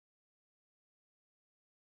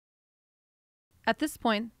At this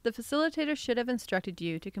point, the facilitator should have instructed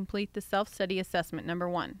you to complete the self-study assessment number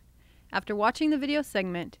 1. After watching the video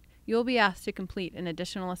segment, you will be asked to complete an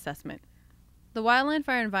additional assessment. The wildland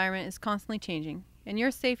fire environment is constantly changing, and your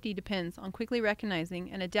safety depends on quickly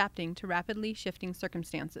recognizing and adapting to rapidly shifting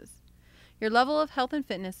circumstances. Your level of health and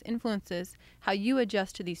fitness influences how you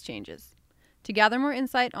adjust to these changes. To gather more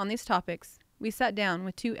insight on these topics, we sat down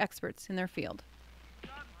with 2 experts in their field.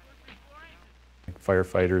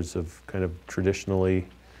 Firefighters have kind of traditionally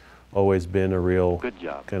always been a real Good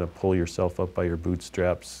job. kind of pull yourself up by your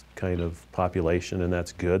bootstraps kind of population, and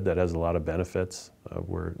that's good. That has a lot of benefits.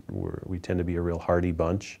 We tend to be a real hardy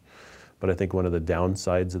bunch. But I think one of the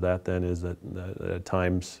downsides of that then is that at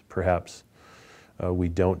times perhaps we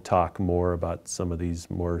don't talk more about some of these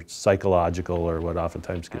more psychological, or what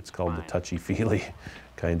oftentimes gets called the touchy-feely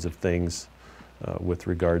kinds of things with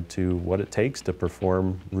regard to what it takes to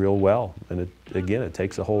perform real well. And again, it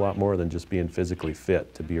takes a whole lot more than just being physically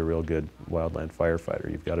fit to be a real good wildland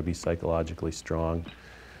firefighter. You've got to be psychologically strong,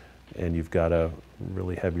 and you've got to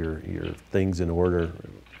really have your things in order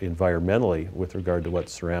environmentally with regard to what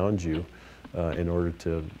surrounds you in order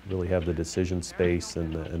to really have the decision space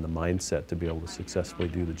and the mindset to be able to successfully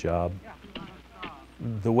do the job.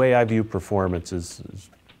 The way I view performance is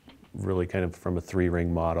really kind of from a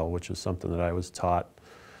 3-ring model, which is something that I was taught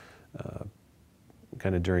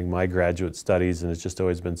kind of during my graduate studies, and it's just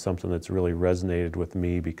always been something that's really resonated with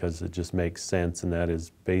me because it just makes sense, and that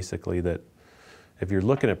is basically that if you're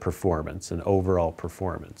looking at performance and overall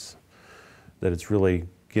performance, that it's really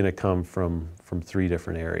going to come from 3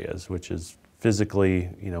 different areas, which is physically,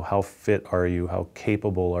 how fit are you, how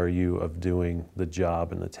capable are you of doing the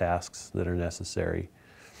job and the tasks that are necessary.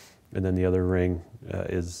 And then the other ring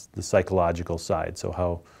is the psychological side. So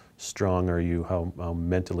how strong are you, how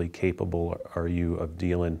mentally capable are you of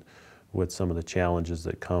dealing with some of the challenges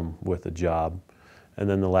that come with a job. And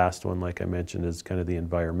then the last one, like I mentioned, is kind of the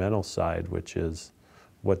environmental side, which is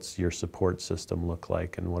what's your support system look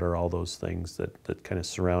like, and what are all those things that kind of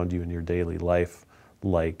surround you in your daily life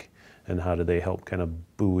like, and how do they help kind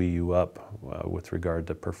of buoy you up with regard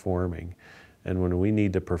to performing. And when we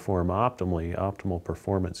need to perform optimally, optimal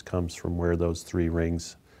performance comes from where those 3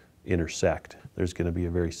 rings intersect. There's going to be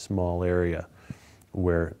a very small area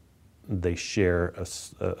where they share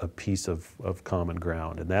a piece of common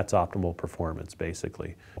ground, and that's optimal performance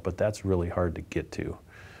basically. But that's really hard to get to.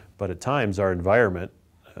 But at times our environment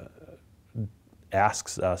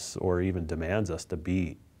asks us or even demands us to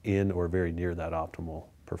be in or very near that optimal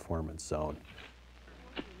performance zone.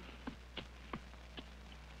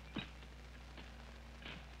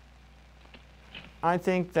 I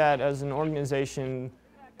think that as an organization,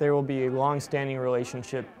 there will be a long-standing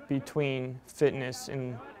relationship between fitness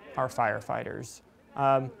and our firefighters.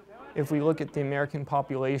 If we look at the American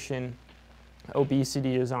population,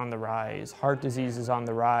 obesity is on the rise, heart disease is on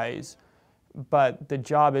the rise, but the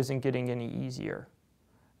job isn't getting any easier.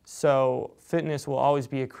 So fitness will always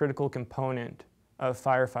be a critical component of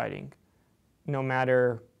firefighting. No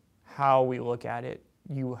matter how we look at it,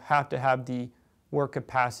 you have to have the work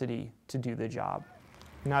capacity to do the job,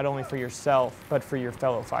 not only for yourself, but for your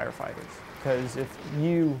fellow firefighters. Because if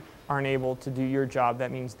you aren't able to do your job,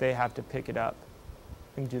 that means they have to pick it up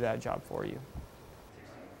and do that job for you.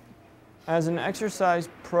 As an exercise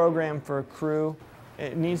program for a crew,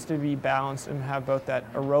 it needs to be balanced and have both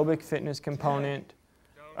that aerobic fitness component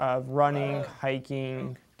of running,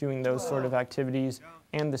 hiking, doing those sort of activities,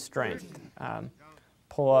 and the strength.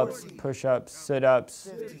 Pull-ups, push-ups, sit-ups,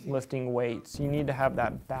 lifting weights. You need to have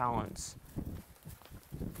that balance.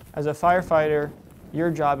 As a firefighter,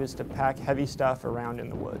 your job is to pack heavy stuff around in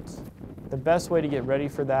the woods. The best way to get ready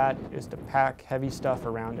for that is to pack heavy stuff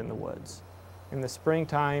around in the woods. In the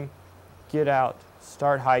springtime, get out,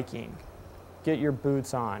 start hiking, get your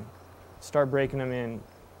boots on, start breaking them in.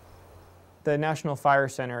 The National Fire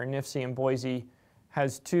Center, NIFC in Boise,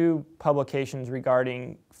 has 2 publications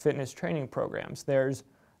regarding fitness training programs. There's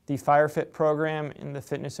the FireFit program and the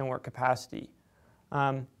Fitness and Work Capacity.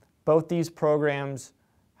 Both these programs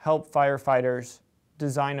help firefighters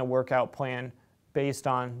design a workout plan based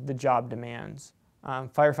on the job demands.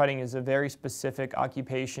 Firefighting is a very specific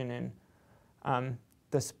occupation, and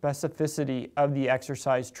the specificity of the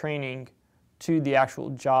exercise training to the actual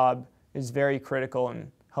job is very critical in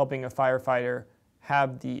helping a firefighter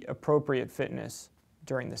have the appropriate fitness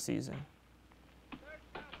during the season.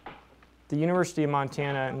 The University of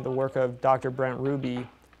Montana and the work of Dr. Brent Ruby,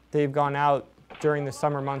 they've gone out during the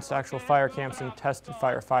summer months to actual fire camps and tested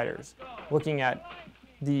firefighters, looking at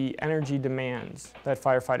the energy demands that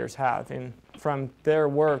firefighters have. And from their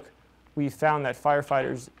work, we found that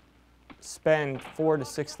firefighters spend 4,000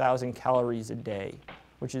 to 6,000 calories a day,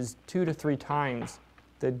 which is 2 to 3 times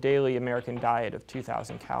the daily American diet of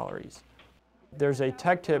 2,000 calories. There's a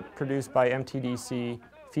tech tip produced by MTDC,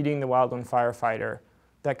 Feeding the Wildland Firefighter,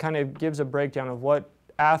 that kind of gives a breakdown of what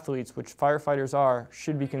athletes, which firefighters are,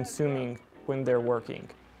 should be consuming when they're working.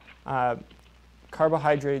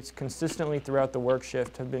 Carbohydrates consistently throughout the work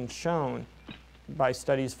shift have been shown by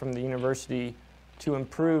studies from the university to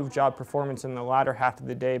improve job performance in the latter half of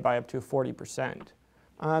the day by up to 40%.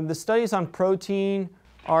 The studies on protein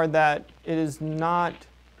are that it is not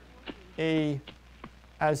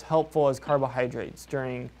as helpful as carbohydrates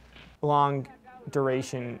during long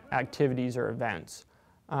duration activities or events.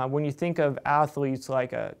 When you think of athletes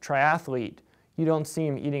like a triathlete, you don't see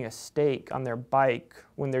them eating a steak on their bike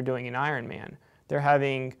when they're doing an Ironman. They're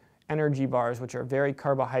having energy bars, which are very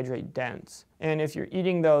carbohydrate dense. And if you're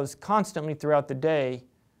eating those constantly throughout the day,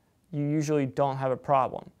 you usually don't have a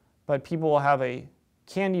problem. But people will have a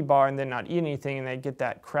candy bar and then not eat anything, and they get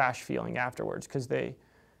that crash feeling afterwards because they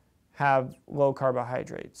have low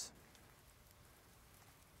carbohydrates.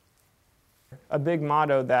 A big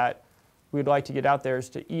motto that we'd like to get out there is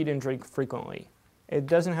to eat and drink frequently. It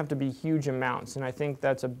doesn't have to be huge amounts, and I think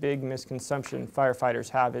that's a big misconception firefighters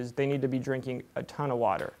have, is they need to be drinking a ton of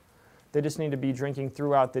water. They just need to be drinking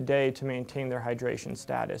throughout the day to maintain their hydration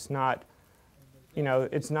status. Not,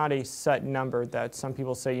 it's not a set number that some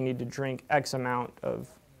people say you need to drink X amount of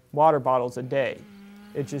water bottles a day.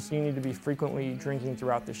 It's just you need to be frequently drinking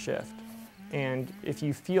throughout the shift. And if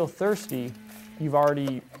you feel thirsty, you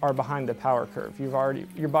already are behind the power curve.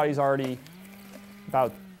 Your body's already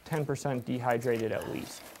about 10% dehydrated at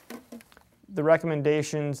least. The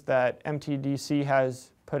recommendations that MTDC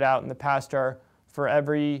has put out in the past are for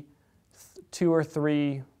every 2 or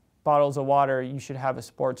 3 bottles of water, you should have a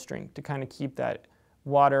sports drink to kind of keep that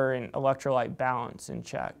water and electrolyte balance in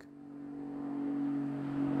check.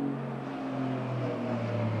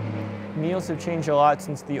 Meals have changed a lot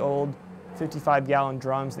since the old 55-gallon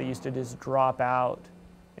drums that used to just drop out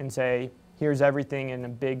and say, here's everything in a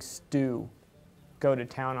big stew, go to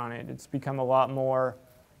town on it. It's become a lot more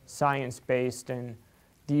science-based, and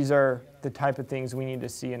these are the type of things we need to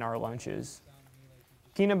see in our lunches.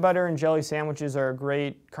 Peanut butter and jelly sandwiches are a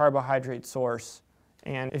great carbohydrate source,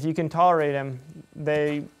 and if you can tolerate them,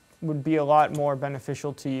 they would be a lot more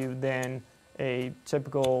beneficial to you than a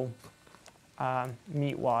typical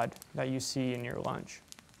meat wad that you see in your lunch.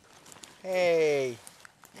 Hey,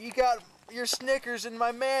 you got your Snickers in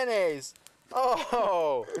my mayonnaise.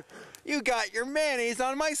 Oh, you got your mayonnaise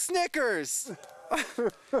on my Snickers.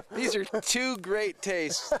 These are 2 great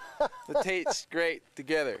tastes that taste great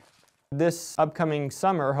together. This upcoming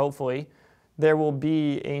summer, hopefully, there will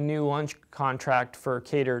be a new lunch contract for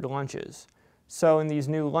catered lunches. So in these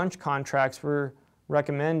new lunch contracts, we're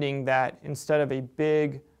recommending that instead of a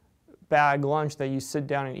big bag lunch that you sit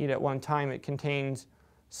down and eat at one time, it contains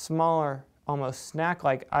smaller, almost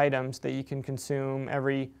snack-like items that you can consume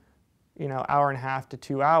every hour and a half to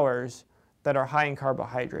 2 hours that are high in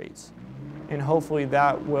carbohydrates. And hopefully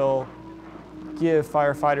that will give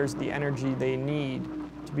firefighters the energy they need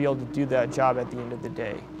to be able to do that job at the end of the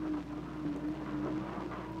day.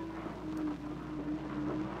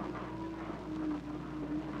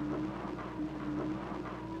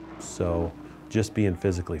 So just being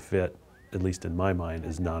physically fit, at least in my mind,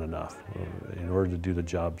 is not enough. In order to do the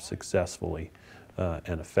job successfully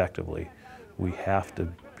and effectively, we have to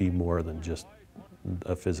be more than just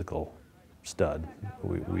a physical stud.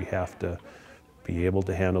 We have to be able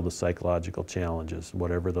to handle the psychological challenges,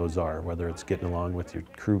 whatever those are, whether it's getting along with your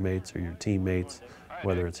crewmates or your teammates,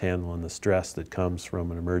 whether it's handling the stress that comes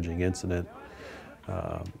from an emerging incident,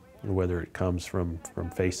 whether it comes from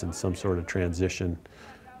facing some sort of transition,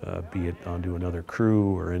 be it onto another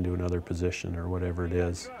crew or into another position or whatever it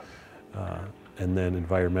is. And then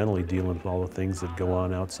environmentally dealing with all the things that go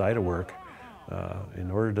on outside of work. In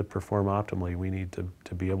order to perform optimally, we need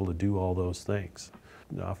to be able to do all those things.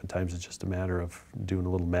 Oftentimes it's just a matter of doing a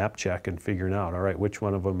little map check and figuring out, all right, which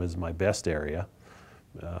one of them is my best area.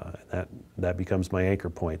 That becomes my anchor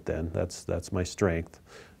point then. That's my strength.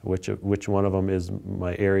 Which one of them is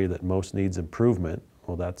my area that most needs improvement?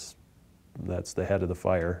 Well, that's the head of the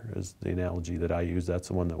fire, is the analogy that I use. That's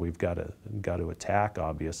the one that we've got to attack,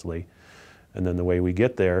 obviously. And then the way we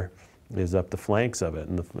get there is up the flanks of it,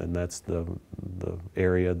 and that's the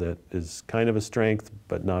area that is kind of a strength,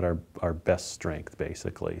 but not our best strength,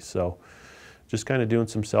 basically. So just kind of doing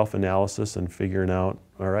some self-analysis and figuring out,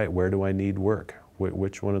 all right, where do I need work?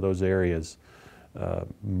 Which one of those areas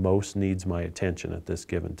most needs my attention at this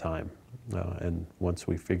given time? And once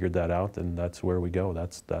we figured that out, then that's where we go.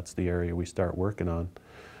 That's the area we start working on.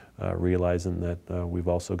 realizing that we've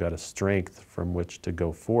also got a strength from which to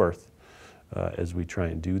go forth as we try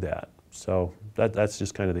and do that. So that's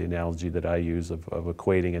just kind of the analogy that I use of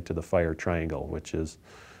equating it to the fire triangle, which is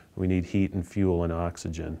we need heat and fuel and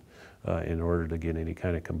oxygen in order to get any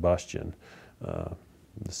kind of combustion.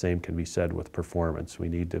 The same can be said with performance. We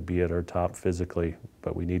need to be at our top physically,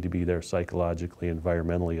 but we need to be there psychologically,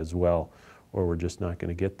 environmentally as well, or we're just not going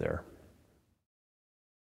to get there.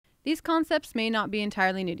 These concepts may not be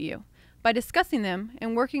entirely new to you. By discussing them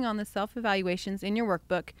and working on the self-evaluations in your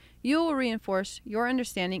workbook, you will reinforce your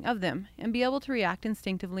understanding of them and be able to react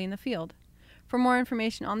instinctively in the field. For more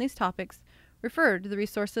information on these topics, refer to the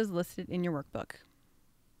resources listed in your workbook.